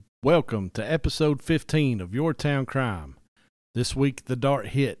Welcome to episode 15 of Your Town Crime. This week, the dart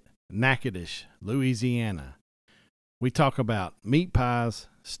hit Natchitoches, Louisiana. We talk about meat pies,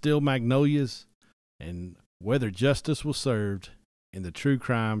 steel magnolias, and whether justice was served in the true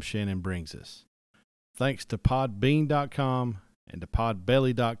crime Shannon brings us. Thanks to Podbean.com and to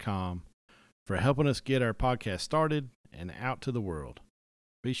Podbelly.com for helping us get our podcast started and out to the world.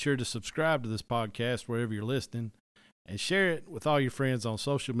 Be sure to subscribe to this podcast wherever you're listening, and share it with all your friends on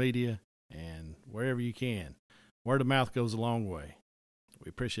social media and wherever you can. Word of mouth goes a long way. We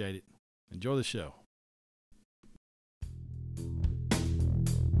appreciate it. Enjoy the show.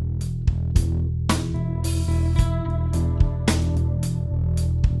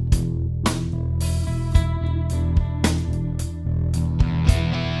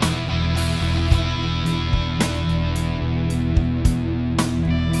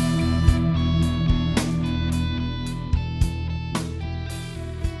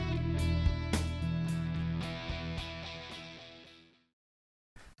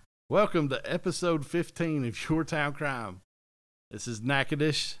 Welcome to episode 15 of Your Town Crime. This is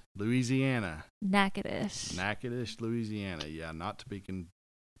Natchitoches, Louisiana. Natchitoches, Louisiana. Yeah, not to be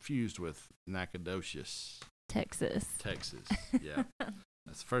confused with Nacogdoches, Texas. Yeah.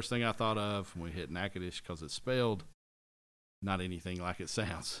 That's the first thing I thought of when we hit Natchitoches because it's spelled not anything like it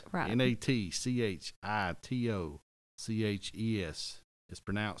sounds. Right. Natchitoches. It's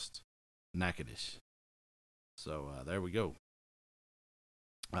pronounced Natchitoches. So there we go.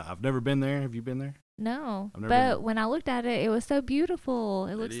 I've never been there. Have you been there? No, but when I looked at it, it was so beautiful.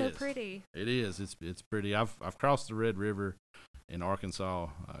 It looked so pretty. It is. It's pretty. I've crossed the Red River in Arkansas,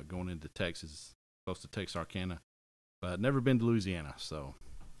 going into Texas, close to Texarkana, but never been to Louisiana. So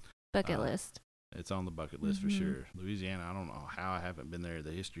bucket list. It's on the bucket list for sure. Louisiana. I don't know how I haven't been there.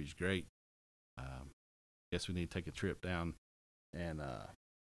 The history's great. Guess we need to take a trip down and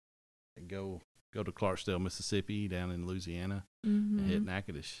go to Clarksdale, Mississippi, down in Louisiana, and hit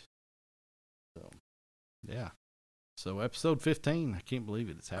Natchitoches. So, yeah. So, episode 15, I can't believe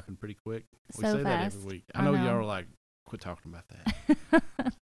it. It's happened pretty quick. We So say fast. that every week. I know y'all are like, quit talking about that.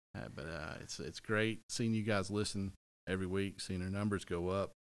 But it's great seeing you guys listen every week, seeing our numbers go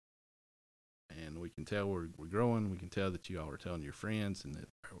up. And we can tell we're growing. We can tell that you all are telling your friends and that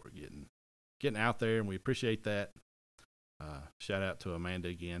we're getting out there, and we appreciate that. Shout out to Amanda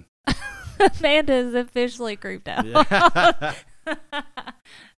again. Amanda's officially creeped out. Yeah.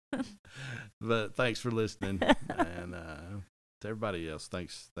 But thanks for listening, and to everybody else,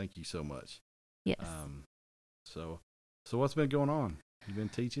 thank you so much. Yes. So what's been going on? You've been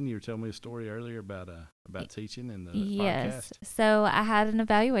teaching. You were telling me a story earlier about teaching and the podcast. So I had an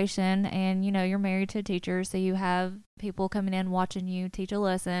evaluation, and you're married to a teacher, so you have people coming in watching you teach a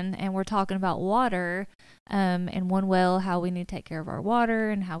lesson, and we're talking about water, in one well, how we need to take care of our water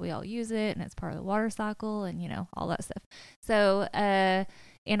and how we all use it, and it's part of the water cycle, and all that stuff. So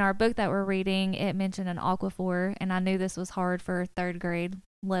in our book that we're reading, it mentioned an aquifer, and I knew this was hard for third grade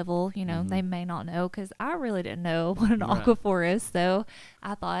level. They may not know, because I really didn't know what an aquifer is. So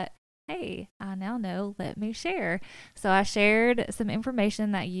I thought, hey, I now know, let me share. So I shared some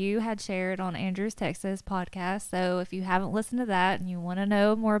information that you had shared on Andrews, Texas podcast. So if you haven't listened to that and you want to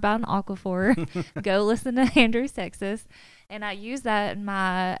know more about an aquifer, go listen to Andrews, Texas. And I used that in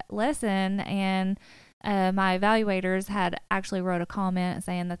my lesson, and my evaluators had actually wrote a comment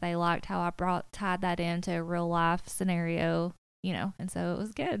saying that they liked how I tied that into a real life scenario, and so it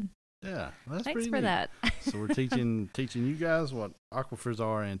was good. Yeah, that's Thanks pretty for neat. that. So we're teaching you guys what aquifers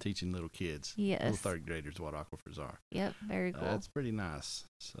are, and teaching little kids, yes, little third graders, what aquifers are. Yep, very cool. That's pretty nice.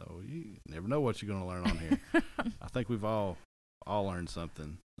 So you never know what you're going to learn on here. I think we've all learned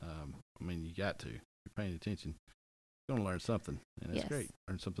something. I mean, you got to. If you're paying attention, you're going to learn something, and it's great.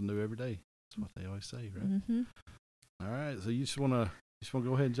 Learn something new every day. That's what they always say, right? Mm-hmm. All right. So you just want to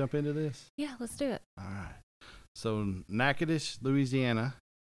go ahead and jump into this? Yeah, let's do it. All right. So Natchitoches, Louisiana,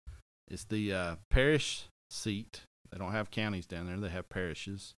 is the parish seat. They don't have counties down there. They have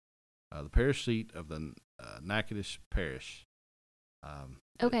parishes. The parish seat of the Natchitoches Parish.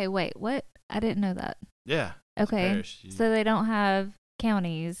 Okay, wait, what? I didn't know that. Yeah. Okay, Parish. so they don't have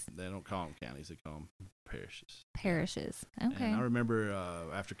counties. They don't call them counties. They call them parishes. Parishes. Okay. And I remember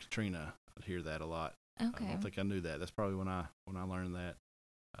after Katrina, I'd hear that a lot. Okay. I don't think I knew that. That's probably when I learned that.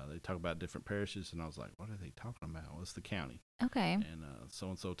 They talk about different parishes, and I was like, what are they talking about? Well, it's the county. Okay. And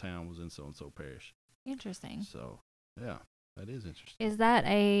so-and-so town was in so-and-so parish. Interesting. So, yeah, that is interesting. Is that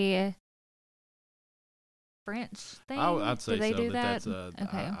a French thing? I'd say Do they so. do that? That's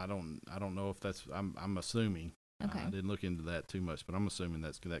okay. I don't know if that's. I'm assuming. Okay. I didn't look into that too much, but I'm assuming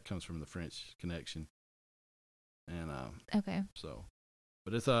that comes from the French connection. And okay. So,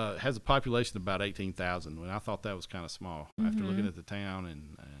 But it's has a population of about 18,000. And I thought that was kind of small. After looking at the town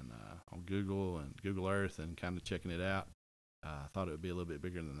and on Google and Google Earth and kind of checking it out, I thought it would be a little bit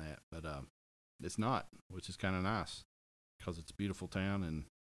bigger than that. But it's not, which is kind of nice because it's a beautiful town and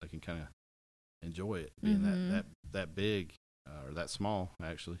they can kind of enjoy it being that big or that small,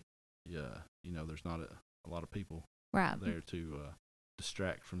 actually. Yeah, you know, there's not a lot of people there to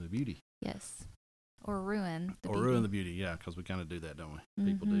distract from the beauty. Yes. Or ruin the beauty. Or ruin the beauty, yeah, because we kind of do that, don't we?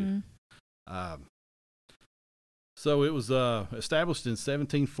 People do. So it was established in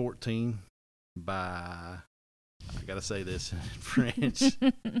 1714 by, I got to say this in French,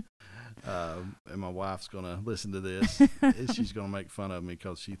 and my wife's going to listen to this, and she's going to make fun of me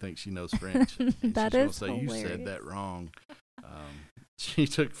because she thinks she knows French. And that she's is going to say, hilarious. You said that wrong. She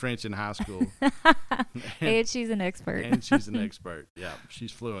took French in high school. And she's an expert. Yeah,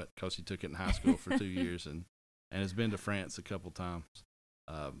 she's fluent because she took it in high school for 2 years and has been to France a couple times.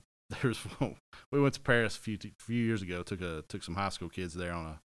 We went to Paris a few years ago. Took some high school kids there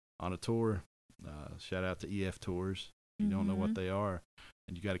on a tour. Shout out to EF Tours. If you don't know what they are,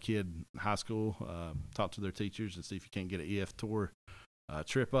 and you got a kid in high school, talk to their teachers and see if you can't get an EF Tour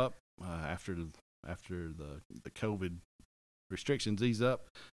trip up after the COVID restrictions ease up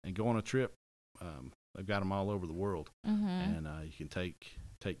and go on a trip. They've got them all over the world, and you can take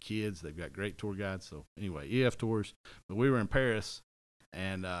kids. They've got great tour guides. So anyway, EF Tours. But we were in Paris,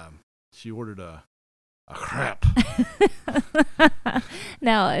 and she ordered a crap.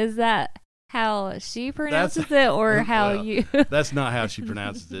 Now, is that how she pronounces it, or how you? That's not how she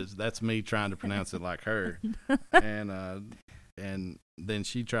pronounces it. That's me trying to pronounce it like her, and then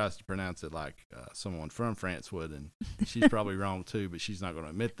she tries to pronounce it like someone from France would, and she's probably wrong too, but she's not going to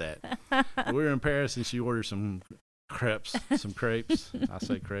admit that. We were in Paris, and she ordered some crepes. I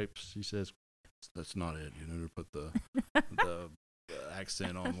say crepes. She says, "That's not it. You know, to put the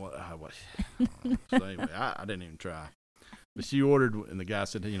accent on what." So anyway, I didn't even try. But she ordered, and the guy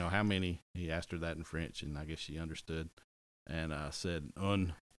said, you know, how many? He asked her that in French, and I guess she understood, and said,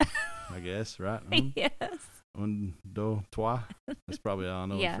 I guess, right? Yes. Un, deux, trois. That's probably all I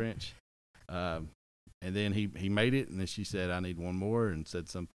know in French. And then he made it, and then she said, I need one more, and said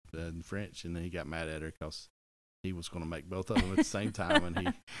something in French, and then he got mad at her because he was going to make both of them at the same time,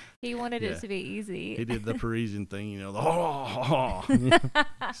 and he wanted it to be easy. He did the Parisian thing, you know,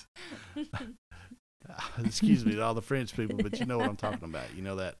 excuse me to all the French people, but you know what I'm talking about. You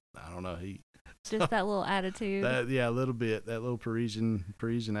know that, I don't know, just that little attitude. A little bit, that little Parisian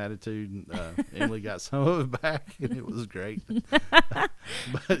attitude. Emily got some of it back, and it was great.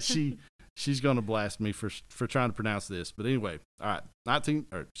 But she's going to blast me for trying to pronounce this. But anyway, all right,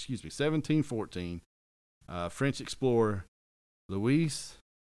 1714, French explorer Louis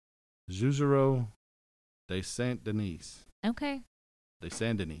Juzero de Saint-Denis. Okay. De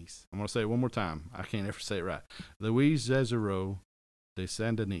Saint-Denis. I'm going to say it one more time. I can't ever say it right. Louis Juzero de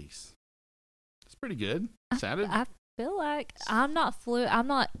Saint-Denis. It's pretty good. Sounded. I feel like I'm not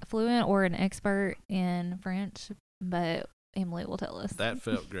fluent or an expert in French, but Emily will tell us. That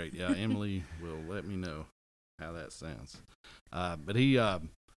felt great. Yeah, Emily will let me know how that sounds. But he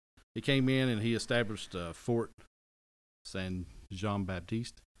came in and he established Fort Saint Jean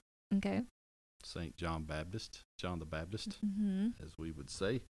Baptiste. Okay. Saint John the Baptist, as we would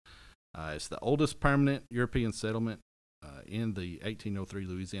say. It's the oldest permanent European settlement in the 1803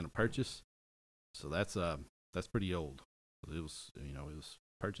 Louisiana Purchase. So that's pretty old. It was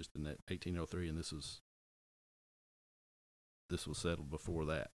purchased in that 1803, and this was settled before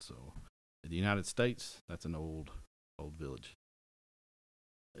that. So in the United States, that's an old village.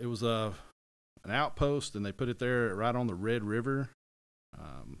 It was an outpost, and they put it there right on the Red River.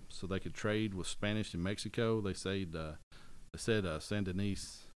 So they could trade with Spanish in Mexico. They said Saint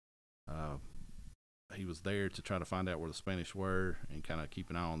Denis, he was there to try to find out where the Spanish were and kind of keep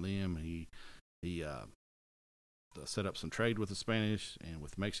an eye on them. He set up some trade with the Spanish and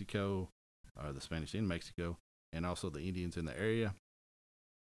with Mexico, or the Spanish in Mexico, and also the Indians in the area.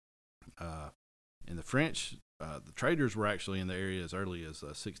 And the French, the traders were actually in the area as early as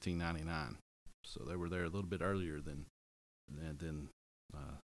 1699. So they were there a little bit earlier than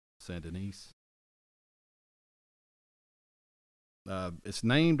Saint Denis. It's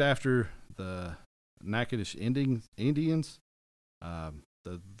named after the Natchitoches Indians,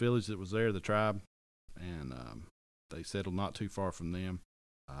 the village that was there, the tribe, and they settled not too far from them.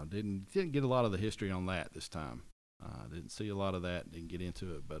 Didn't get a lot of the history on that this time. Didn't see a lot of that, didn't get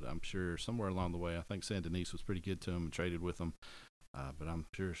into it, but I'm sure somewhere along the way, I think Saint Denis was pretty good to them and traded with them. But I'm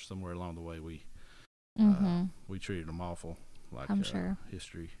sure somewhere along the way we treated them awful. Like I'm sure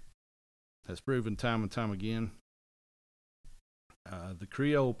history has proven time and time again. The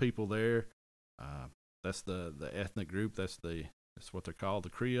Creole people there, that's the ethnic group. That's what they're called, the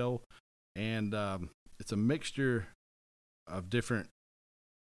Creole, and it's a mixture of different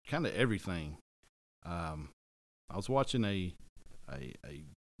kind of everything. I was watching a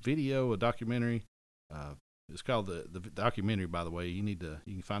video, a documentary. It's called the documentary. By the way, you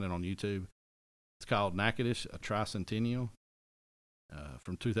can find it on YouTube. It's called Natchitoches, a Tricentennial,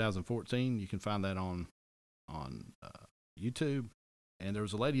 from 2014. You can find that on YouTube. And there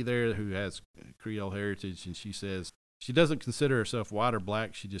was a lady there who has Creole heritage, and she says she doesn't consider herself white or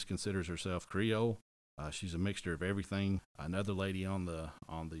black. She just considers herself Creole. She's a mixture of everything. Another lady on the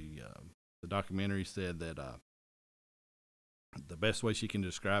documentary said that the best way she can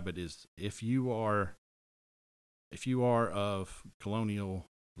describe it is if you are of colonial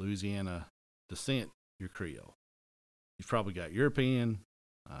Louisiana descent, you're Creole. You've probably got European,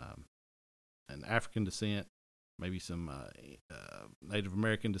 and African descent, maybe some Native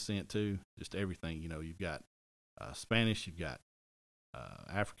American descent too. Just everything, you've got Spanish, you've got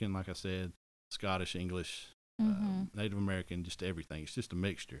African, like I said, Scottish, English, Native American, just everything. It's just a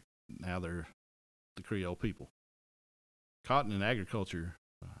mixture. Now they're the Creole people. Cotton and agriculture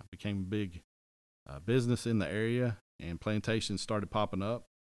became a big business in the area, and plantations started popping up.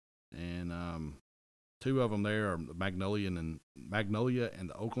 And two of them there are the Magnolia and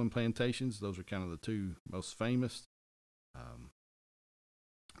the Oakland plantations. Those are kind of the two most famous.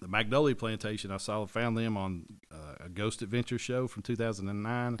 The Magnolia plantation, I found them on a Ghost Adventure show from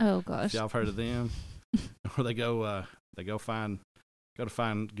 2009. Oh gosh, y'all have heard of them? Where they go to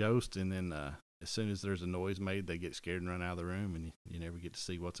find ghosts, and then as soon as there's a noise made, they get scared and run out of the room, and you never get to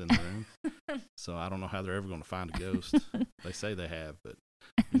see what's in the room. So I don't know how they're ever going to find a ghost. They say they have, but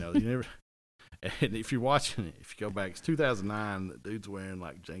you never. And if you're watching it, if you go back, it's 2009. The dude's wearing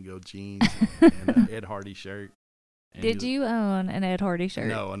like Django jeans and an Ed Hardy shirt. Did you own an Ed Hardy shirt?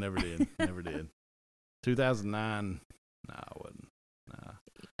 No, I never did. Never did. 2009. No, I wasn't. Nah.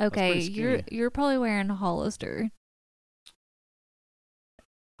 Okay, you're probably wearing Hollister.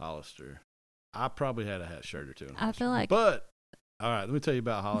 Hollister. I probably had a hat shirt or two. I feel like. But all right, let me tell you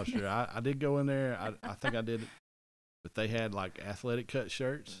about Hollister. I did go in there. I think I did, but they had like athletic cut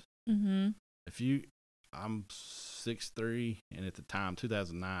shirts. Mm-hmm. I'm 6'3", and at the time,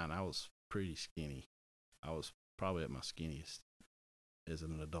 2009, I was pretty skinny. I was probably at my skinniest as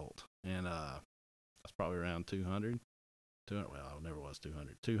an adult, and I was probably around 200. Well, I never was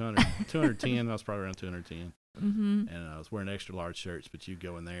 200. 210. I was probably around 210. Mm-hmm. And I was wearing extra large shirts, but you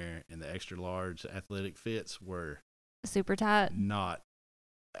go in there, and the extra large athletic fits were super tight. Not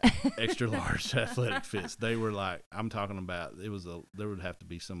extra large athletic fits. They were like, I'm talking about, there would have to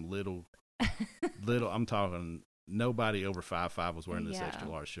be some little, I'm talking, nobody over 5'5" was wearing this extra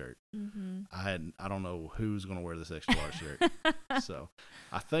large shirt. Mm-hmm. I don't know who's going to wear this extra large shirt. So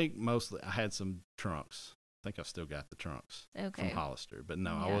I think mostly I had some trunks. I think I've still got the trunks from Hollister, but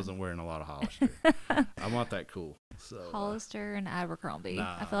no, I wasn't wearing a lot of Hollister. I'm not that cool. So Hollister and Abercrombie.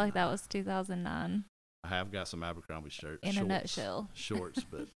 I feel like that was 2009. I have got some Abercrombie shirts. In a nutshell. Shorts,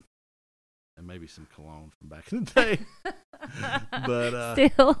 but and maybe some cologne from back in the day. But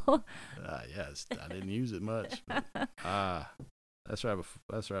still, yes, I didn't use it much. But, that's right.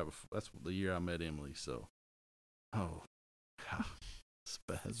 That's the year I met Emily. So, oh, God,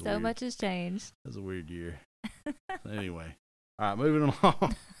 that's so weird. much has changed. That's a weird year. Anyway, all right, moving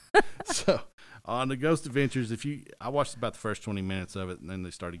along. So, on the Ghost Adventures, I watched about the first 20 minutes of it, and then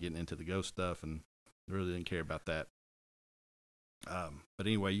they started getting into the ghost stuff, and really didn't care about that. But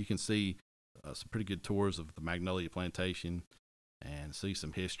anyway, you can see some pretty good tours of the Magnolia Plantation and see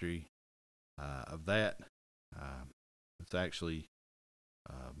some history of that. That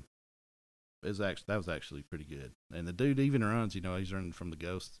was actually pretty good. And the dude even runs, he's running from the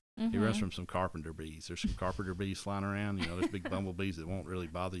ghosts. Mm-hmm. He runs from some carpenter bees. There's some carpenter bees flying around. There's big bumblebees that won't really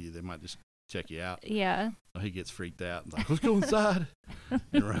bother you. They might just check you out. Yeah. So he gets freaked out and like, let's go inside,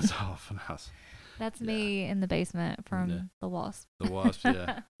 and runs off. And that's me in the basement from the wasp. The wasp,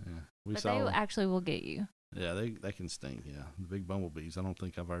 yeah. But they actually will get you. Yeah, they can sting. Yeah, the big bumblebees. I don't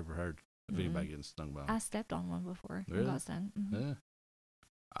think I've ever heard of anybody getting stung by them. I stepped on one before. Really? Got stung. Mm-hmm. Yeah.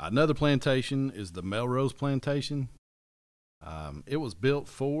 Another plantation is the Melrose Plantation. It was built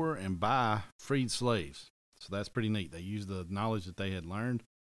for and by freed slaves, so that's pretty neat. They used the knowledge that they had learned,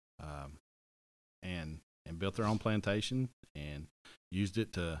 and built their own plantation and used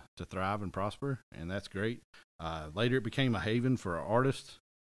it to thrive and prosper, and that's great. Later, it became a haven for artists,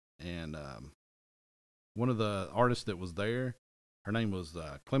 and one of the artists that was there, her name was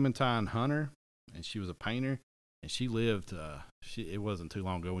Clementine Hunter, and she was a painter. And she lived, it wasn't too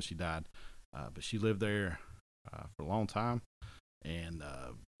long ago when she died, but she lived there for a long time. And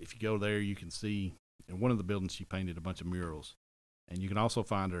if you go there, you can see in one of the buildings she painted a bunch of murals, and you can also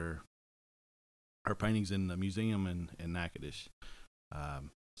find her paintings in the museum in Natchitoches.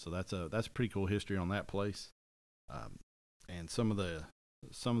 So that's a pretty cool history on that place. And some of the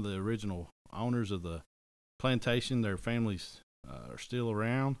original owners of the plantation, their families are still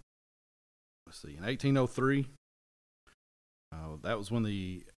around. Let's see, in 1803, that was when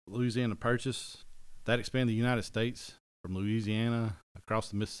the Louisiana Purchase that expanded the United States from Louisiana across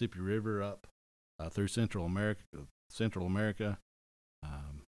the Mississippi River up through Central America,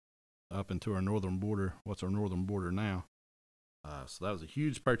 up into our northern border. What's our northern border now? So that was a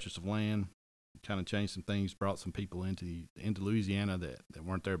huge purchase of land. Kind of changed some things, brought some people into Louisiana that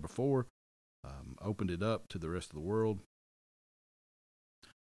weren't there before, opened it up to the rest of the world.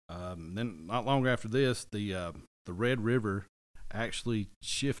 Then not long after this, the Red River actually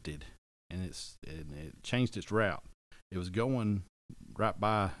shifted, and it changed its route. It was going right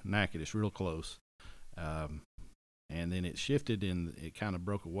by Natchitoches, real close, and then it shifted and it kind of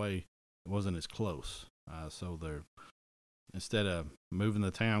broke away. It wasn't as close, so instead of moving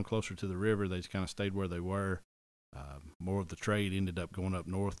the town closer to the river, they just kind of stayed where they were. More of the trade ended up going up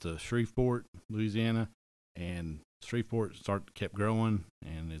north to Shreveport, Louisiana, and Shreveport kept growing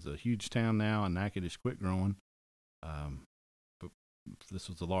and is a huge town now, and Natchitoches quit growing. But this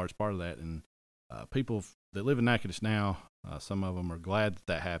was a large part of that, and people that live in Natchitoches now, some of them are glad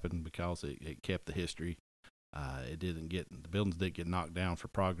that happened because it kept the history. The buildings didn't get knocked down for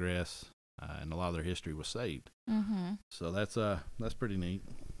progress, and a lot of their history was saved. Mm-hmm. So that's pretty neat.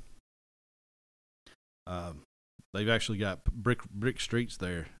 They've actually got brick streets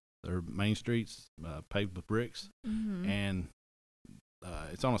there. They're main streets paved with bricks, Mm-hmm. and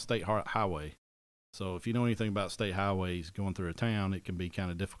it's on a state highway. So if you know anything about state highways going through a town, it can be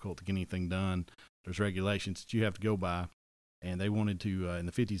kind of difficult to get anything done. There's regulations that you have to go by, and they wanted to in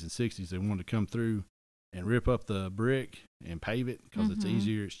the 50s and 60s. They wanted to come through and rip up the brick and pave it because it's Mm-hmm.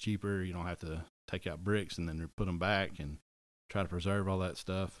 easier, it's cheaper. You don't have to take out bricks and then put them back and try to preserve all that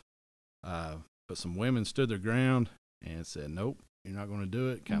stuff. But some women stood their ground and said, nope, you're not going to do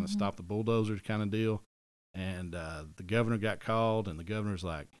it, kind of Mhm. stop the bulldozers kind of deal. And the governor got called, and the governor's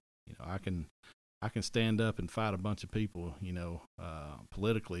like, I can stand up and fight a bunch of people,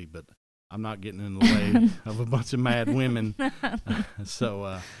 politically, but I'm not getting in the way of a bunch of mad women.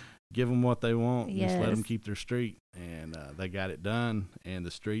 So give them what they want. Just let them Yes. keep their street. And they got it done, and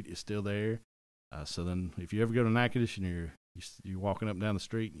the street is still there. So then if you ever go to Natchitoches and you're walking up and down the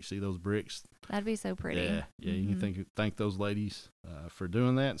street and you see those bricks, That'd be so pretty. yeah, you Mhm. can thank those ladies for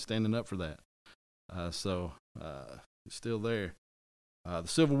doing that and standing up for that. So it's still there. The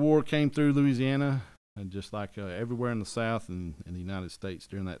Civil War came through Louisiana, and just like everywhere in the South and in the United States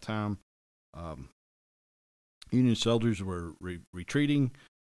during that time, Union soldiers were retreating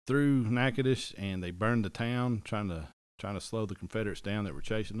through Natchitoches, and they burned the town, trying to slow the Confederates down that were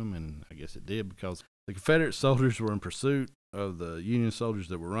chasing them. And I guess it did, because the Confederate soldiers were in pursuit of the Union soldiers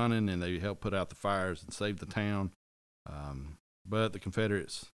that were running, and they helped put out the fires and save the town. But the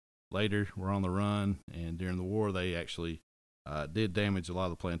Confederates later were on the run, and during the war they actually did damage a lot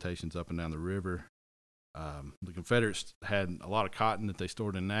of the plantations up and down the river. The Confederates had a lot of cotton that they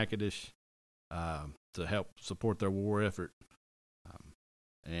stored in Natchitoches to help support their war effort,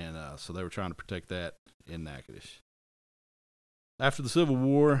 and so they were trying to protect that in Natchitoches. After the Civil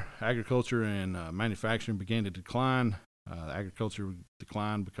War, agriculture and manufacturing began to decline. Agriculture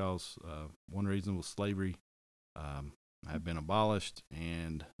declined because one reason was slavery had been abolished,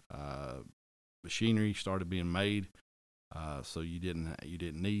 and machinery started being made. So you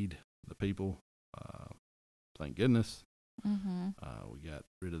didn't need the people. Thank goodness. Mm-hmm. We got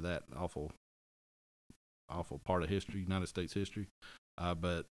rid of that awful part of history, United States history.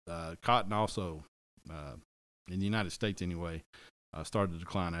 But cotton also, in the United States anyway, started to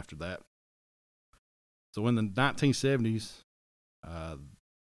decline after that. So in the 1970s,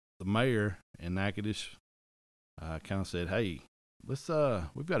 the mayor in Natchitoches kind of said, "Hey,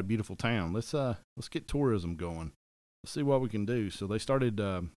 we've got a beautiful town. Let's get tourism going. Let's see what we can do." So they started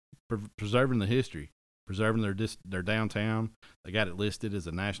preserving the history, preserving their downtown. They got it listed as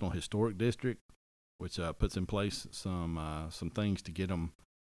a National Historic District, which puts in place some things to get them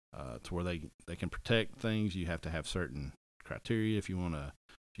to where they can protect things. You have to have certain criteria if you want to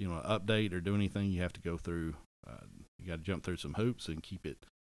update or do anything. You have to go through. You got to jump through some hoops and keep it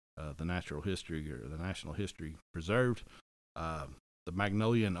the natural history or the national history preserved. The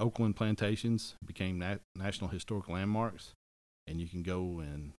Magnolia and Oakland plantations became National Historic Landmarks, and you can go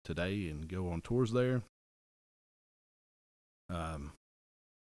in today and go on tours there.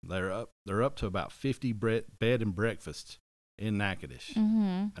 They're up to about 50 bed and breakfasts in Natchitoches.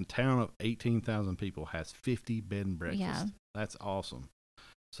 Mm-hmm. A town of 18,000 people has 50 bed and breakfasts. Yeah. That's awesome.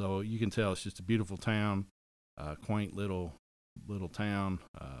 So you can tell it's just a beautiful town, quaint little town.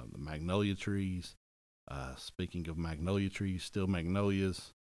 The magnolia trees. Speaking of magnolia trees, Still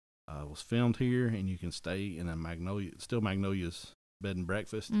Magnolias was filmed here, and you can stay in a Still Magnolias bed and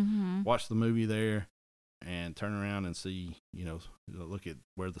breakfast. Mm-hmm. Watch the movie there, and turn around and see, look at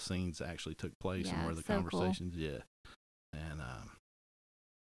where the scenes actually took place and where the conversations. Cool. Yeah, and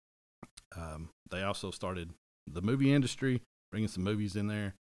they also started the movie industry, bringing some movies in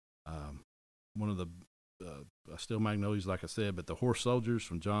there. One of the Still Magnolias, like I said, but the Horse Soldiers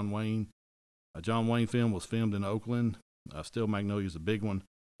from John Wayne. A John Wayne film was filmed in Oakland. Still Magnolia is a big one.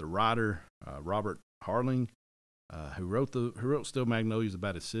 The writer Robert Harling, who wrote Still Magnolias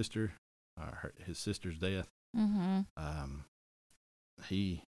about his sister, his sister's death. Mm-hmm.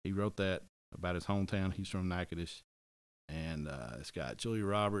 He wrote that about his hometown. He's from Natchitoches, and it's got Julia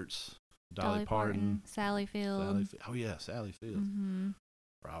Roberts, Dolly Parton, Sally Field. Sally Field. Mm-hmm.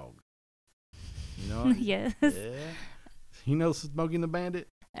 Frog. You know? Yes. Yeah. You know Smokey and the Bandit?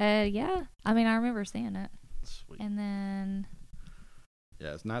 Yeah. I mean, I remember seeing it. Sweet. And then.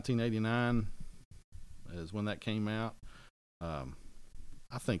 Yeah, it's 1989 is when that came out. I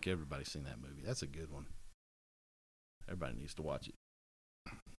think everybody's seen that movie. That's a good one. Everybody needs to watch it.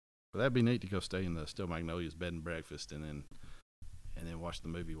 But that'd be neat to go stay in the Still Magnolias bed and breakfast and then watch the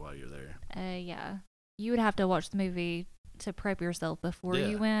movie while you're there. Yeah. You would have to watch the movie to prep yourself before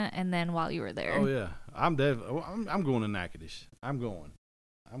you went, and then while you were there. Oh yeah, I'm going to Natchitoches. I'm going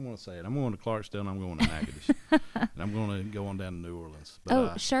to say it. I'm going to Clarksdale, and I'm going to Natchitoches. And I'm going to go on down to New Orleans.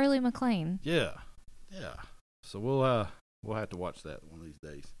 But, Shirley MacLaine. Yeah. So we'll have to watch that one of these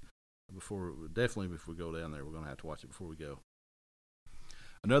days. Definitely if we go down there, we're going to have to watch it before we go.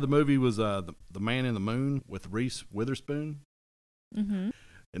 Another movie was the Man in the Moon with Reese Witherspoon. Mm-hmm.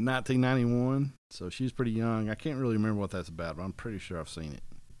 In 1991, so she's pretty young. I can't really remember what that's about, but I'm pretty sure I've seen it.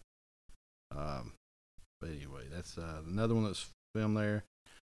 But anyway, that's another one that's filmed there.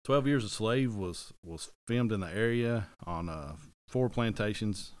 12 Years a Slave was filmed in the area on 4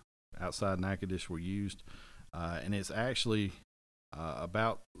 plantations outside Natchitoches were used, and it's actually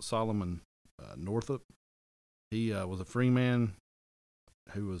about Solomon Northup. He was a free man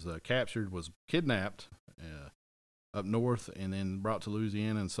who was captured, was kidnapped up north, and then brought to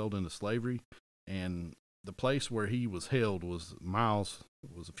Louisiana and sold into slavery. And the place where he was held was a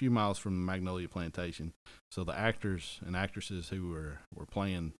few miles from the Magnolia Plantation. So the actors and actresses who were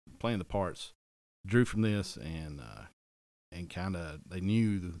playing the parts drew from this, and kind of they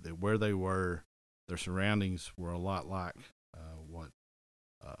knew that where they were, their surroundings were a lot like what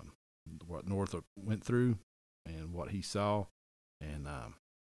Northup went through and what he saw. And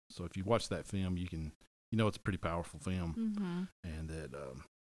so if you watch that film, it's a pretty powerful film. Mm-hmm. And that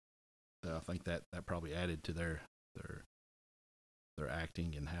I think that probably added to their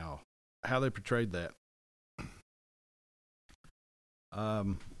acting and how they portrayed that.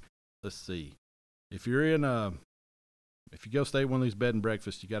 Let's see. If you go stay at one of these bed and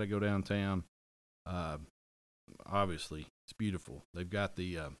breakfasts, you got to go downtown. Obviously, it's beautiful. They've got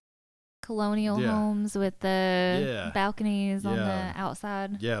the colonial homes with the balconies on the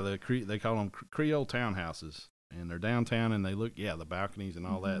outside. Yeah, they call them Creole townhouses, and they're downtown, and they look the balconies and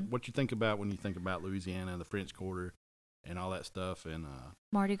all that. What you think about when you think about Louisiana and the French Quarter and all that stuff, and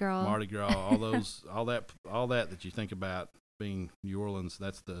Mardi Gras, all that you think about being New Orleans.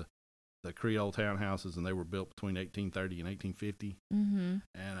 That's the Creole townhouses, and they were built between 1830 and 1850. Mm-hmm.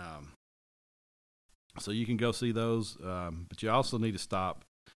 And so you can go see those, but you also need to stop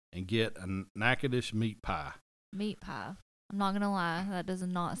and get a Natchitoches meat pie. Meat pie. I'm not going to lie. That does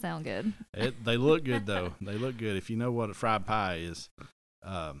not sound good. They look good, though. They look good. If you know what a fried pie is,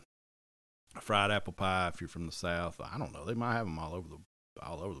 a fried apple pie, if you're from the South, I don't know. They might have them all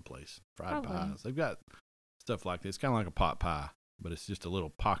over the place. Fried pies. They've got stuff like this. It's kind of like a pot pie, but it's just a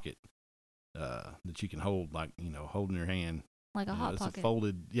little pocket that you can hold, hold in your hand. Like a hot pocket. It's a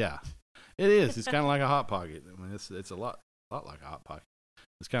folded, it is. It's kind of like a hot pocket. I mean, it's a lot like a hot pocket.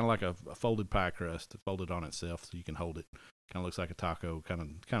 It's kind of like a folded pie crust, folded on itself, so you can hold it. Kind of looks like a taco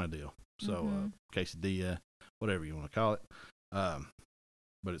kind of deal. So quesadilla, whatever you want to call it.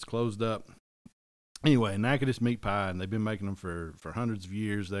 But it's closed up. Anyway, Natchitoches meat pie, and they've been making them for hundreds of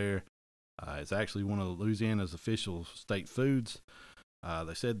years there. It's actually one of Louisiana's official state foods.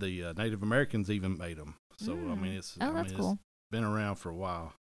 They said the Native Americans even made them. So I mean, it's cool. It's been around for a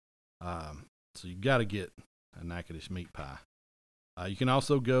while. So you got to get a Natchitoches meat pie. You can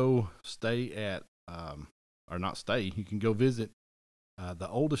also go stay at, or not stay, you can go visit the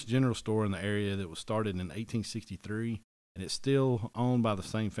oldest general store in the area that was started in 1863. and it's still owned by the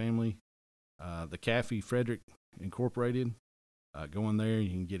same family. The Caffey Frederick Incorporated. Go in there, you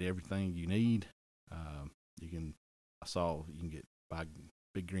can get everything you need. You can get buy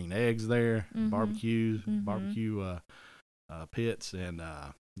big green eggs there, barbecue pits, and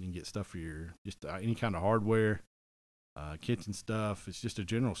you can get stuff for your just any kind of hardware, kitchen stuff. It's just a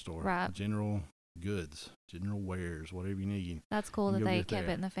general store, Right. general goods, general wares, whatever you need. That's cool that they kept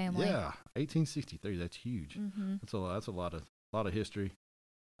it in the family. Yeah, 1863. That's huge. Mm-hmm. That's a lot of history.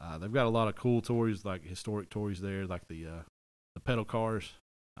 They've got a lot of cool toys, like historic toys there, like the pedal cars.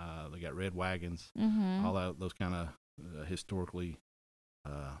 They got red wagons, all those kind of historically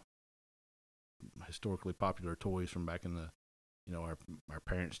popular toys from back in the, our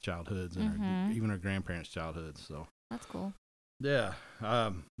parents' childhoods and even our grandparents' childhoods. So that's cool. Yeah.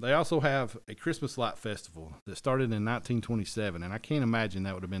 They also have a Christmas light festival that started in 1927, and I can't imagine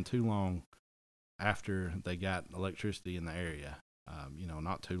that would have been too long after they got electricity in the area.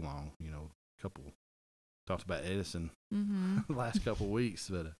 Not too long. Talked about Edison the last couple of weeks,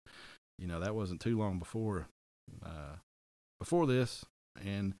 but that wasn't too long before this.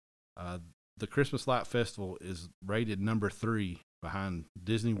 And the Christmas Light Festival is rated number 3 behind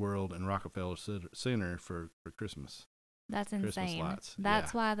Disney World and Rockefeller Center for Christmas. That's insane. Christmas lights.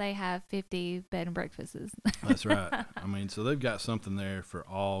 That's why they have 50 bed and breakfasts. That's right. I mean, so they've got something there for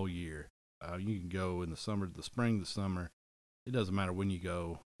all year. You can go in the summer, the spring, the summer. It doesn't matter when you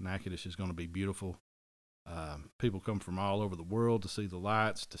go. Natchitoches is going to be beautiful. People come from all over the world to see the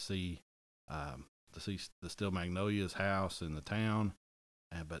lights, to see the Still Magnolias house in the town.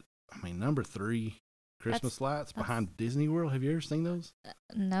 But I mean, number 3 Christmas lights behind Disney World. Have you ever seen those?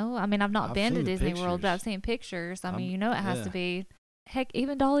 No, I mean, I've been to Disney World, but I've seen pictures. I mean, it has to be. Heck,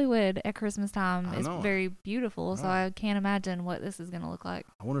 even Dollywood at Christmas time is very beautiful, so I can't imagine what this is going to look like.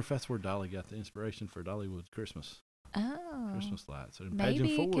 I wonder if that's where Dolly got the inspiration for Dollywood Christmas. Oh. Christmas lights. So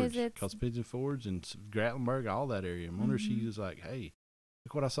maybe because Pigeon Forge and Gatlinburg, all that area. I wonder if she was like, hey,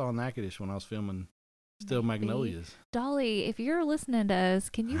 look what I saw in Natchitoches when I was filming Still Magnolias. Dolly, if you're listening to us,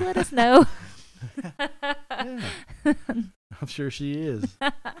 can you let us know? Yeah. I'm sure she is.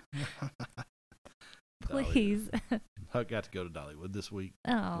 Please. Huck got to go to Dollywood this week.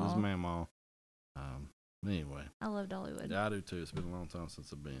 Oh. With his mamaw. Anyway. I love Dollywood. Yeah, I do too. It's been a long time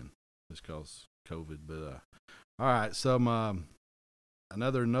since I've been. Just because COVID. But all right. Some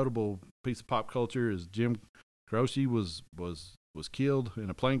another notable piece of pop culture is Jim Croce was killed in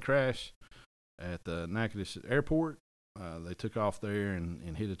a plane crash at the Natchitoches Airport. They took off there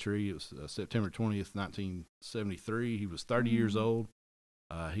and hit a tree. It was September 20th, 1973. He was 30 years old.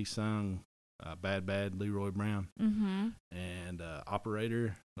 He sung Bad Bad, Leroy Brown, and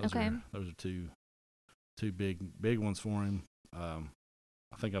Operator. Those are two big ones for him.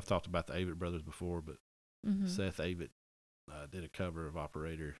 I think I've talked about the Avett Brothers before, but Seth Avett did a cover of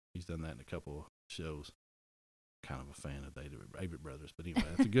Operator. He's done that in a couple of shows. Kind of a fan of the Avett Brothers, but anyway,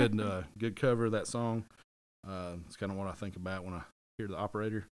 that's a good cover of that song. It's kind of what I think about when I hear the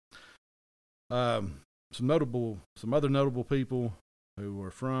Operator. Some other notable people who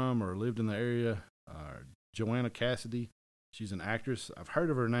are from or lived in the area are Joanna Cassidy. She's an actress. I've heard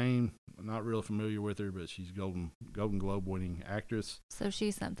of her name. I'm not real familiar with her, but she's Golden Globe winning actress. So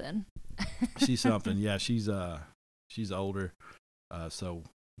she's something. She's something. Yeah, she's older. So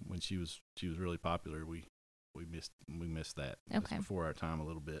when she was really popular, we missed that. Okay. It's before our time a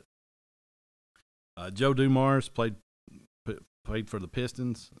little bit. Joe Dumars played for the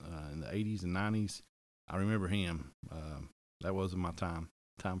Pistons in the 80s and 90s. I remember him. That wasn't my time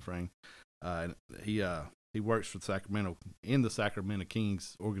frame. He works for the Sacramento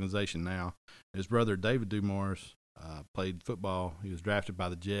Kings organization now. His brother David Dumars played football. He was drafted by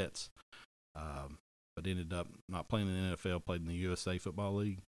the Jets, but ended up not playing in the NFL. Played in the USA Football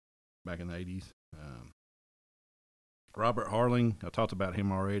League back in the 80s. Robert Harling, I talked about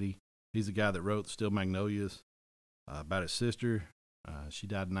him already. He's the guy that wrote Still Magnolias about his sister. She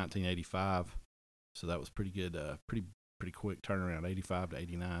died in 1985, so that was pretty good. Pretty quick turnaround, 85 to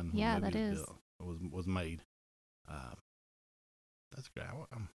 89. Yeah, that is. Was made. That's great.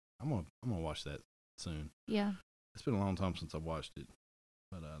 I'm gonna watch that soon. Yeah. It's been a long time since I watched it,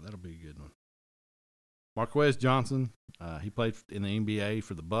 but that'll be a good one. Marquez Johnson, he played in the NBA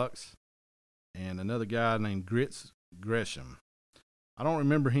for the Bucks, and another guy named Grits Gresham. I don't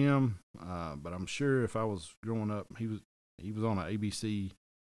remember him, but I'm sure if I was growing up, he was on an ABC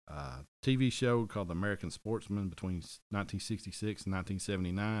TV show called The American Sportsman between 1966 and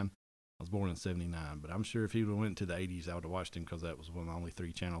 1979. I was born in 79, but I'm sure if he would have went to the 80s, I would have watched him because that was one of the only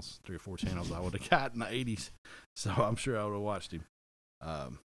 3 or 4 channels I would have got in the 80s. So I'm sure I would have watched him,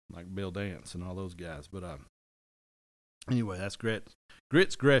 like Bill Dance and all those guys. But Anyway, that's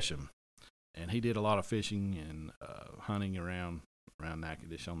Grits Gresham, and he did a lot of fishing and hunting around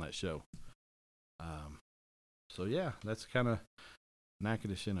Natchitoches on that show. So yeah, that's kind of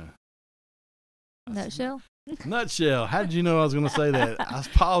Natchitoches in a nutshell. Nutshell. How did you know I was going to say that? I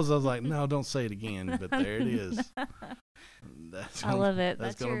paused. I was like, no, don't say it again. But there it is. I love it.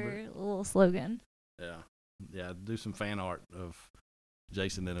 That's your little slogan. Yeah. Yeah. Do some fan art of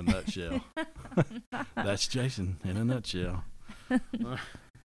Jason in a nutshell. That's Jason in a nutshell.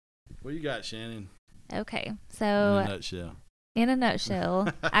 What you got, Shannon? Okay. So in a nutshell,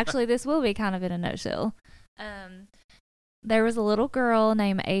 actually, this will be kind of in a nutshell. There was a little girl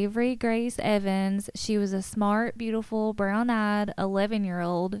named Avery Grace Evans. She was a smart, beautiful, brown-eyed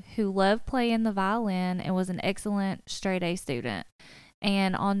 11-year-old who loved playing the violin and was an excellent straight-A student.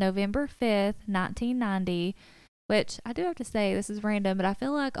 And on November 5th, 1990, which I do have to say, this is random, but I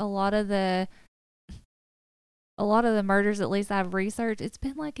feel like a lot of the murders, at least I've researched, it's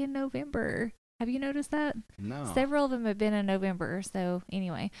been like in November. Have you noticed that? No. Several of them have been in November. So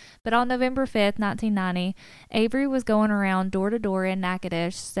anyway, but on November 5th, 1990, Avery was going around door to door in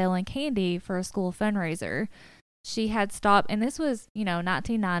Natchitoches selling candy for a school fundraiser. She had stopped, and this was,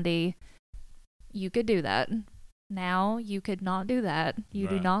 1990. You could do that. Now you could not do that. You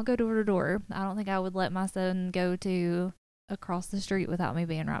do not go door to door. I don't think I would let my son go to across the street without me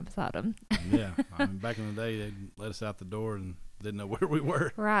being right beside him. Yeah. Back in the day, they'd let us out the door and didn't know where we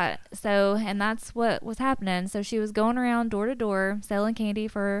were. Right. So, and that's what was happening. So she was going around door to door selling candy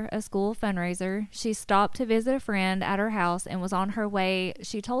for a school fundraiser. She stopped to visit a friend at her house and was on her way.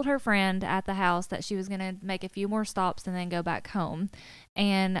 She told her friend at the house that she was going to make a few more stops and then go back home.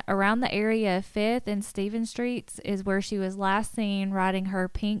 And around the area of 5th and Stevens Streets is where she was last seen riding her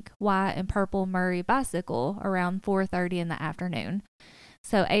pink, white, and purple Murray bicycle around 4:30 in the afternoon.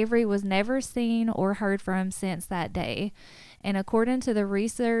 So Avery was never seen or heard from since that day. And according to the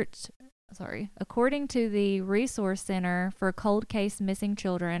Resource Center for Cold Case Missing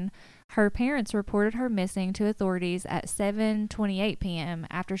Children, her parents reported her missing to authorities at 7:28 p.m.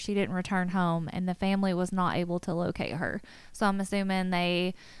 after she didn't return home, and the family was not able to locate her. So I'm assuming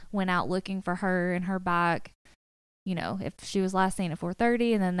they went out looking for her and her bike, if she was last seen at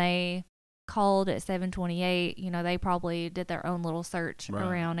 4:30, and then they called at 7:28. They probably did their own little search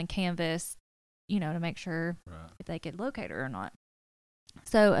around and canvassed, to make sure if they could locate her or not.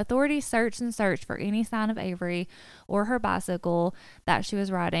 So authorities searched for any sign of Avery or her bicycle that she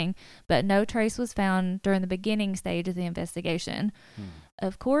was riding, but no trace was found during the beginning stage of the investigation.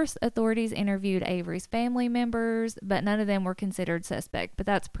 Of course, authorities interviewed Avery's family members, but none of them were considered suspect. But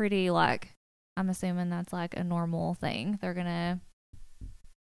that's pretty I'm assuming that's like a normal thing. They're going to,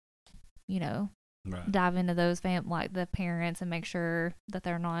 dive into those the parents and make sure that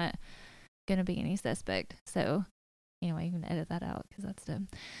they're not going to be any suspect. So anyway, you can edit that out because that's dumb.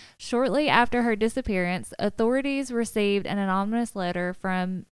 Shortly after her disappearance, authorities received an anonymous letter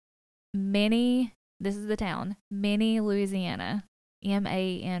from Many, this is the town, Many, Louisiana,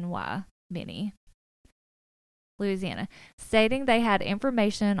 M-A-N-Y, Many, Louisiana, stating they had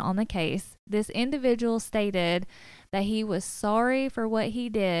information on the case. This individual stated that he was sorry for what he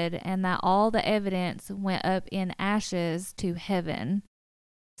did and that all the evidence went up in ashes to heaven.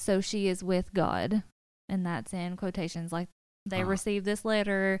 So she is with God. And that's in quotations. Like they received this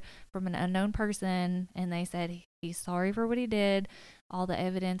letter from an unknown person and they said he's sorry for what he did. All the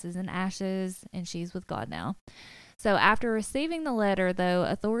evidence is in ashes and she's with God now. So after receiving the letter, though,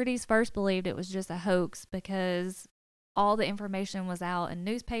 authorities first believed it was just a hoax because all the information was out in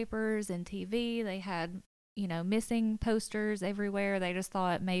newspapers and TV. They had, missing posters everywhere. They just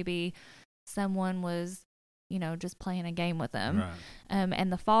thought maybe someone was, just playing a game with them. Right.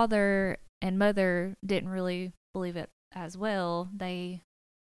 And the father and mother didn't really believe it as well. I'm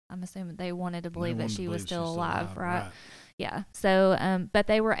assuming they wanted to believe that she was still alive, right? Yeah. So, but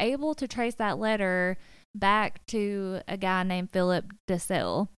they were able to trace that letter back to a guy named Philip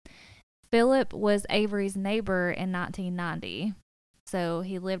DeSalle. Philip was Avery's neighbor in 1990, so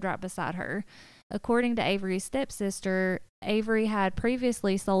he lived right beside her. According to Avery's stepsister, Avery had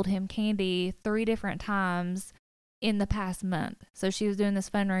previously sold him candy 3 different times in the past month. So she was doing this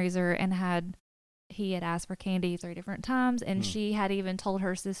fundraiser and he had asked for candy 3 different times, and she had even told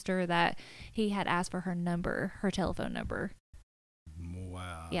her sister that he had asked for her telephone number.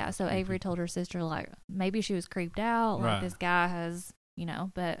 Wow. Yeah, so Avery told her sister, maybe she was creeped out, this guy has,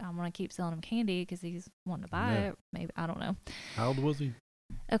 but I'm going to keep selling him candy because he's wanting to buy it. Maybe, I don't know. How old was he?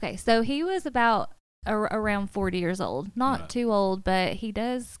 Okay, so he was about around 40 years old. Not too old, but he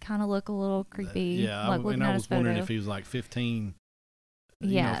does kind of look a little creepy. I was wondering if he was like 15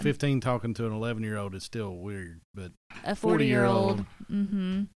 You know, 15 talking to an 11-year-old is still weird, but a 40-year-old.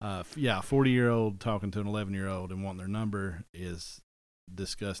 40-year-old talking to an 11-year-old and wanting their number is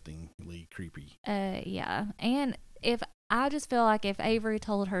disgustingly creepy. Yeah. And I just feel like if Avery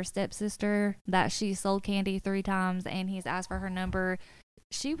told her stepsister that she sold candy 3 times and he's asked for her number,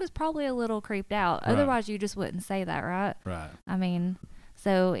 she was probably a little creeped out. Right. Otherwise, you just wouldn't say that, right? Right. I mean,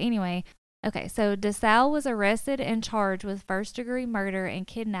 so anyway, okay. So DeSalle was arrested and charged with first-degree murder and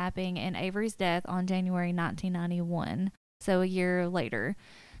kidnapping in Avery's death on January 1991. So a year later.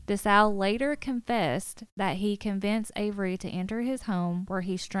 DeSalle later confessed that he convinced Avery to enter his home where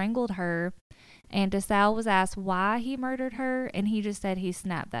he strangled her, and DeSalle was asked why he murdered her, and he just said he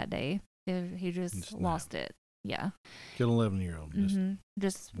snapped that day. He just lost it. Yeah. Killed an 11-year-old.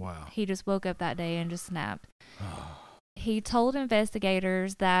 Just wow. He just woke up that day and just snapped. He told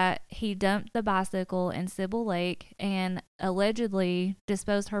investigators that he dumped the bicycle in Sybil Lake and allegedly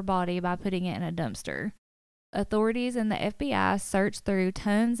disposed her body by putting it in a dumpster. Authorities and the FBI searched through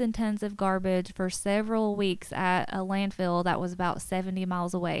tons and tons of garbage for several weeks at a landfill that was about 70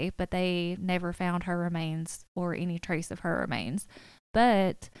 miles away, but they never found her remains or any trace of her remains.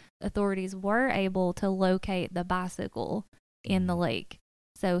 But authorities were able to locate the bicycle in the lake.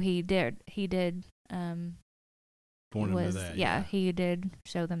 So he did point him to that. Yeah, he did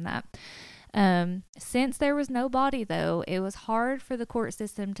show them that. Since there was no body, though, it was hard for the court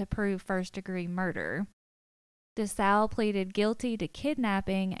system to prove first-degree murder. DeSalle pleaded guilty to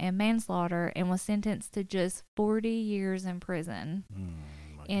kidnapping and manslaughter and was sentenced to just 40 years in prison.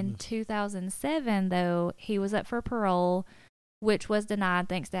 In 2007, though, he was up for parole, which was denied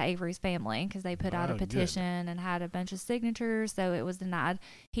thanks to Avery's family because they put out a petition and had a bunch of signatures, so it was denied.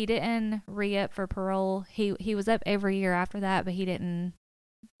 He didn't re-up for parole. He was up every year after that, but he didn't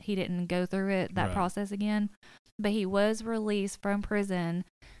go through that process again. But he was released from prison,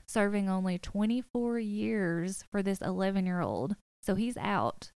 serving only 24 years for this 11-year-old. So he's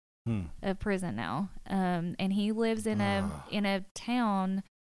out of prison now. And he lives in a town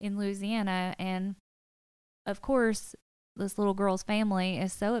in Louisiana. And, of course, this little girl's family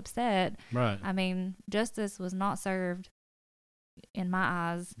is so upset. Right. I mean, justice was not served in my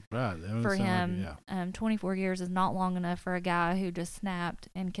eyes for him. 24 years is not long enough for a guy who just snapped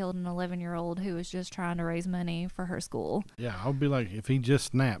and killed an 11-year-old who was just trying to raise money for her school. Yeah, I would be like, if he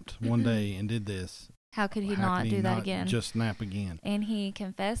just snapped one day and did this, how could he not do that again? Just snap again. And he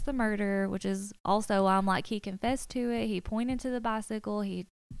confessed the murder, which is also why I'm like, he confessed to it. He pointed to the bicycle. You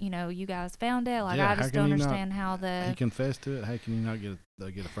guys found it. Like, I just don't understand how he confessed to it. How can you not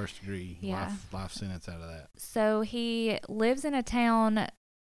get a first degree life sentence out of that? So he lives in a town.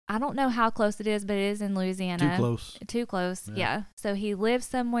 I don't know how close it is, but it is in Louisiana. Too close. Yeah. So he lives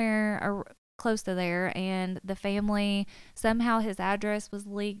somewhere close to there, and the family, somehow his address was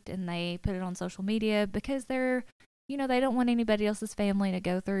leaked and they put it on social media because they don't want anybody else's family to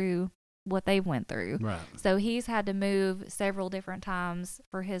go through what they went through. Right. So he's had to move several different times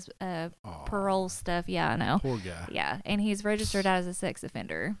for his parole stuff. Yeah, I know. Poor guy. Yeah, and he's registered as a sex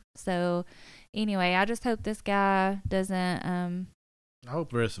offender. So anyway, I just hope this guy doesn't I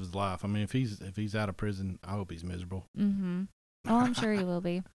hope the rest of his life. I mean, if he's out of prison, I hope he's miserable. Oh, I'm sure he will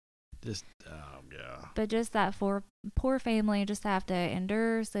be. Just yeah. But just that poor family just have to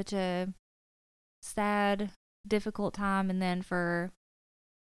endure such a sad, difficult time, and then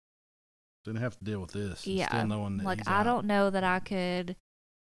didn't have to deal with this. Yeah. Still knowing that he's I out. don't know that I could.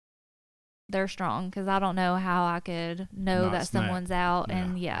 They're strong because I don't know how I could know that someone's out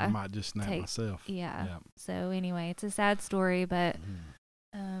and I might just snap myself. Yeah. So anyway, it's a sad story, but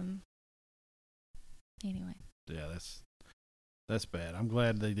anyway. Yeah, that's bad. I'm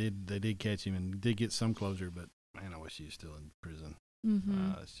glad they did catch him and did get some closure, but man, I wish he was still in prison.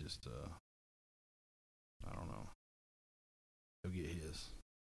 It's just I don't know. He'll get his.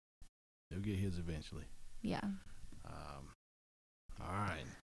 He'll get his eventually. Yeah. All right.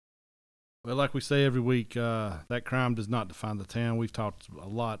 Well, like we say every week, that crime does not define the town. We've talked a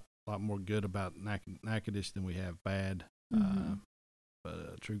lot more good about Natchitoches than we have bad.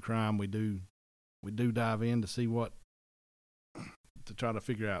 But true crime, we do dive in to see to try to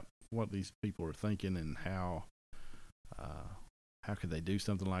figure out what these people are thinking and how could they do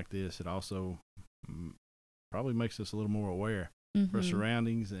something like this. It also probably makes us a little more aware of our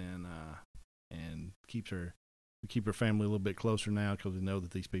surroundings and keep our family a little bit closer now because we know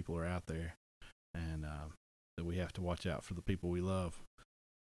that these people are out there and that we have to watch out for the people we love.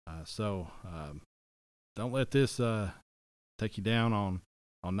 So don't let this take you down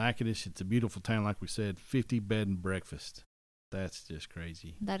on Natchitoches. It's a beautiful town, like we said. 50 bed and breakfast. That's just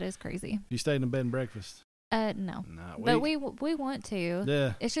crazy. That is crazy. You stayed in a bed and breakfast? No. No, But we want to.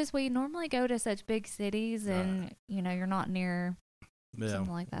 yeah, It's just we normally go to such big cities, and you're not near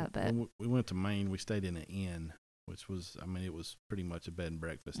something like that. But when we went to Maine, we stayed in an inn, which was, I mean, it was pretty much a bed and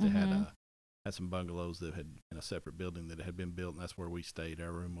breakfast. It had some bungalows that had in a separate building that had been built, and that's where we stayed.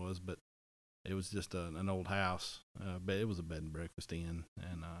 Our room was, but it was just an old house. But it was a bed and breakfast inn,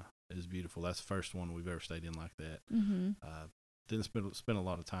 and it was beautiful. That's the first one we've ever stayed in like that. Didn't spend a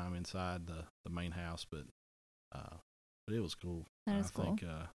lot of time inside the main house, but it was cool. That is cool. I think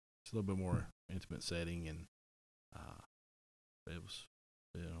it's a little bit more intimate setting, and it was,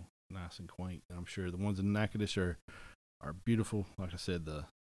 nice and quaint. I'm sure the ones in Natchitoches are beautiful. Like I said,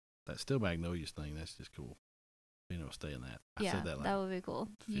 that Still Magnolias thing, that's just cool. Stay in that. I said that would be cool.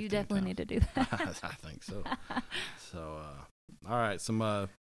 You 15 definitely times. need to do that. I think so. So, all right, some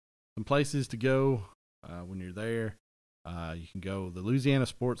places to go when you're there. You can go. The Louisiana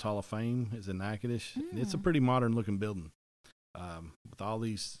Sports Hall of Fame is in Natchitoches, and it's a pretty modern looking building. With all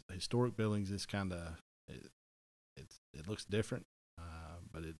these historic buildings, it's kind of it looks different,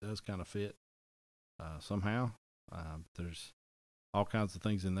 but it does kind of fit somehow. There's all kinds of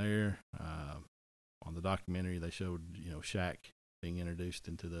things in there. On the documentary, they showed Shaq being introduced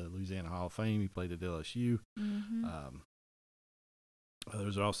into the Louisiana Hall of Fame. He played at LSU.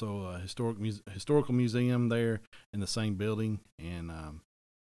 There's also a historical museum there in the same building, and I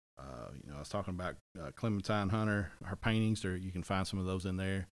was talking about Clementine Hunter, her paintings. You can find some of those in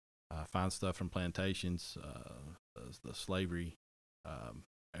there. Find stuff from plantations, the slavery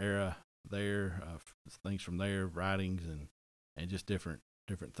era there, things from there, writings and just different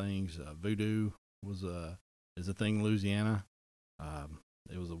things. Voodoo is a thing in Louisiana.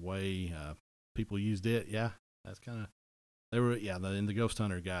 It was a way people used it. Yeah, that's kind of. They were, the ghost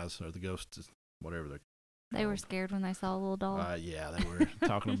hunter guys, or the ghosts, whatever they were scared when they saw a little doll. They were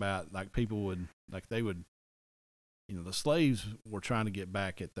talking about, like, people would, like, they would, the slaves were trying to get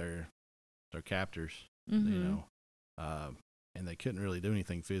back at their captors, and they couldn't really do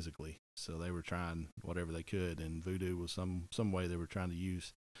anything physically, so they were trying whatever they could, and voodoo was some way they were trying to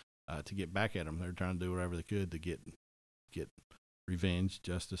use to get back at them. They were trying to do whatever they could to get revenge,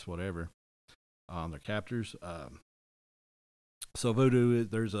 justice, whatever, on their captors. So voodoo,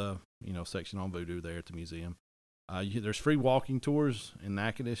 there's a section on voodoo there at the museum. There's free walking tours in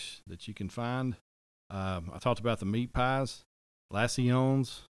Natchitoches that you can find. I talked about the meat pies,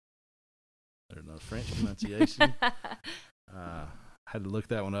 Lassillons. There's no French pronunciation. Had to look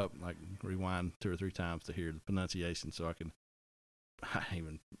that one up, like rewind 2 or 3 times to hear the pronunciation, so I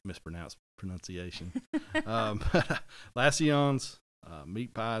even mispronounce pronunciation. Lassillons,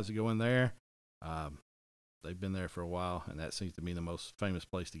 meat pies to go in there. They've been there for a while, and that seems to be the most famous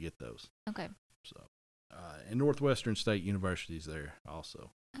place to get those. Okay. So, and Northwestern State University is there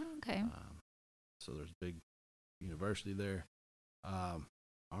also. Oh, okay. So there's a big university there. All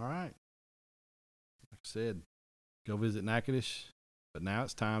right. Like I said, go visit Natchitoches, but now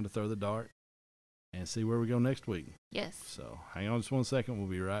it's time to throw the dart and see where we go next week. Yes. So hang on just 1 second. We'll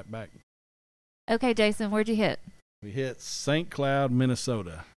be right back. Okay, Jason, where'd you hit? We hit St. Cloud,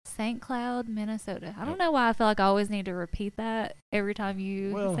 Minnesota. St. Cloud, Minnesota. I don't know why I feel like I always need to repeat that every time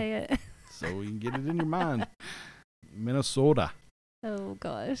you say it. So you can get it in your mind. Minnesota. Oh,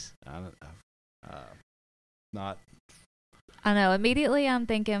 gosh. Not. I know. Immediately I'm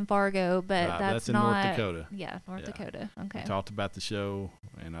thinking Fargo, but that's in not. North Dakota. Yeah, North Dakota. Okay. We talked about the show,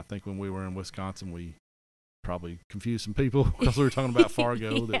 and I think when we were in Wisconsin, we probably confused some people because we were talking about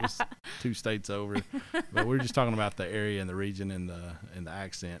Fargo. That was 2 states over, but we were just talking about the area and the region and the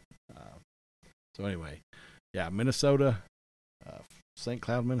accent. So anyway, Minnesota, St.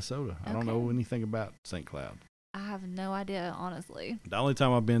 Cloud, Minnesota. I don't know anything about St. Cloud. I have no idea, honestly. The only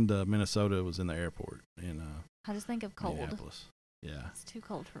time I've been to Minnesota was in the airport in I just think of cold. Minneapolis. Yeah, it's too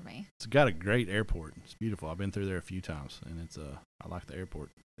cold for me. It's got a great airport. It's beautiful. I've been through there a few times, and it's I like the airport.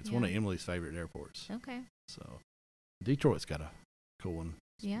 It's one of Emily's favorite airports. Okay. So Detroit's got a cool one.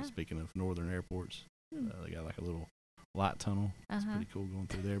 Yeah. Speaking of northern airports, they got like a little light tunnel. It's pretty cool going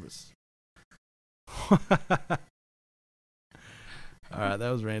through there. But all right, that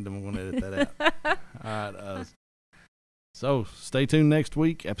was random. I'm gonna edit that out. All right. So stay tuned next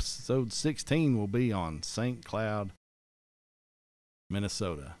week. Episode 16 will be on St. Cloud,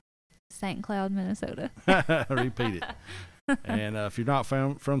 Minnesota. St. Cloud, Minnesota. Repeat it. And if you're not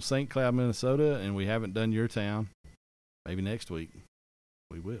from St. Cloud, Minnesota, and we haven't done your town, maybe next week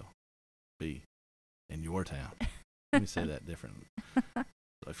we will be in your town. Let me say that differently. So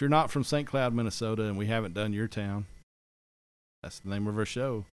if you're not from St. Cloud, Minnesota, and we haven't done your town, that's the name of our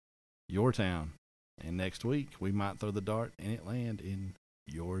show, Your Town. And next week we might throw the dart and it land in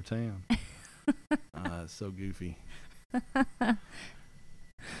your town. It's so goofy. All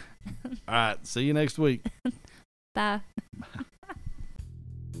right. See you next week. Bye. Bye.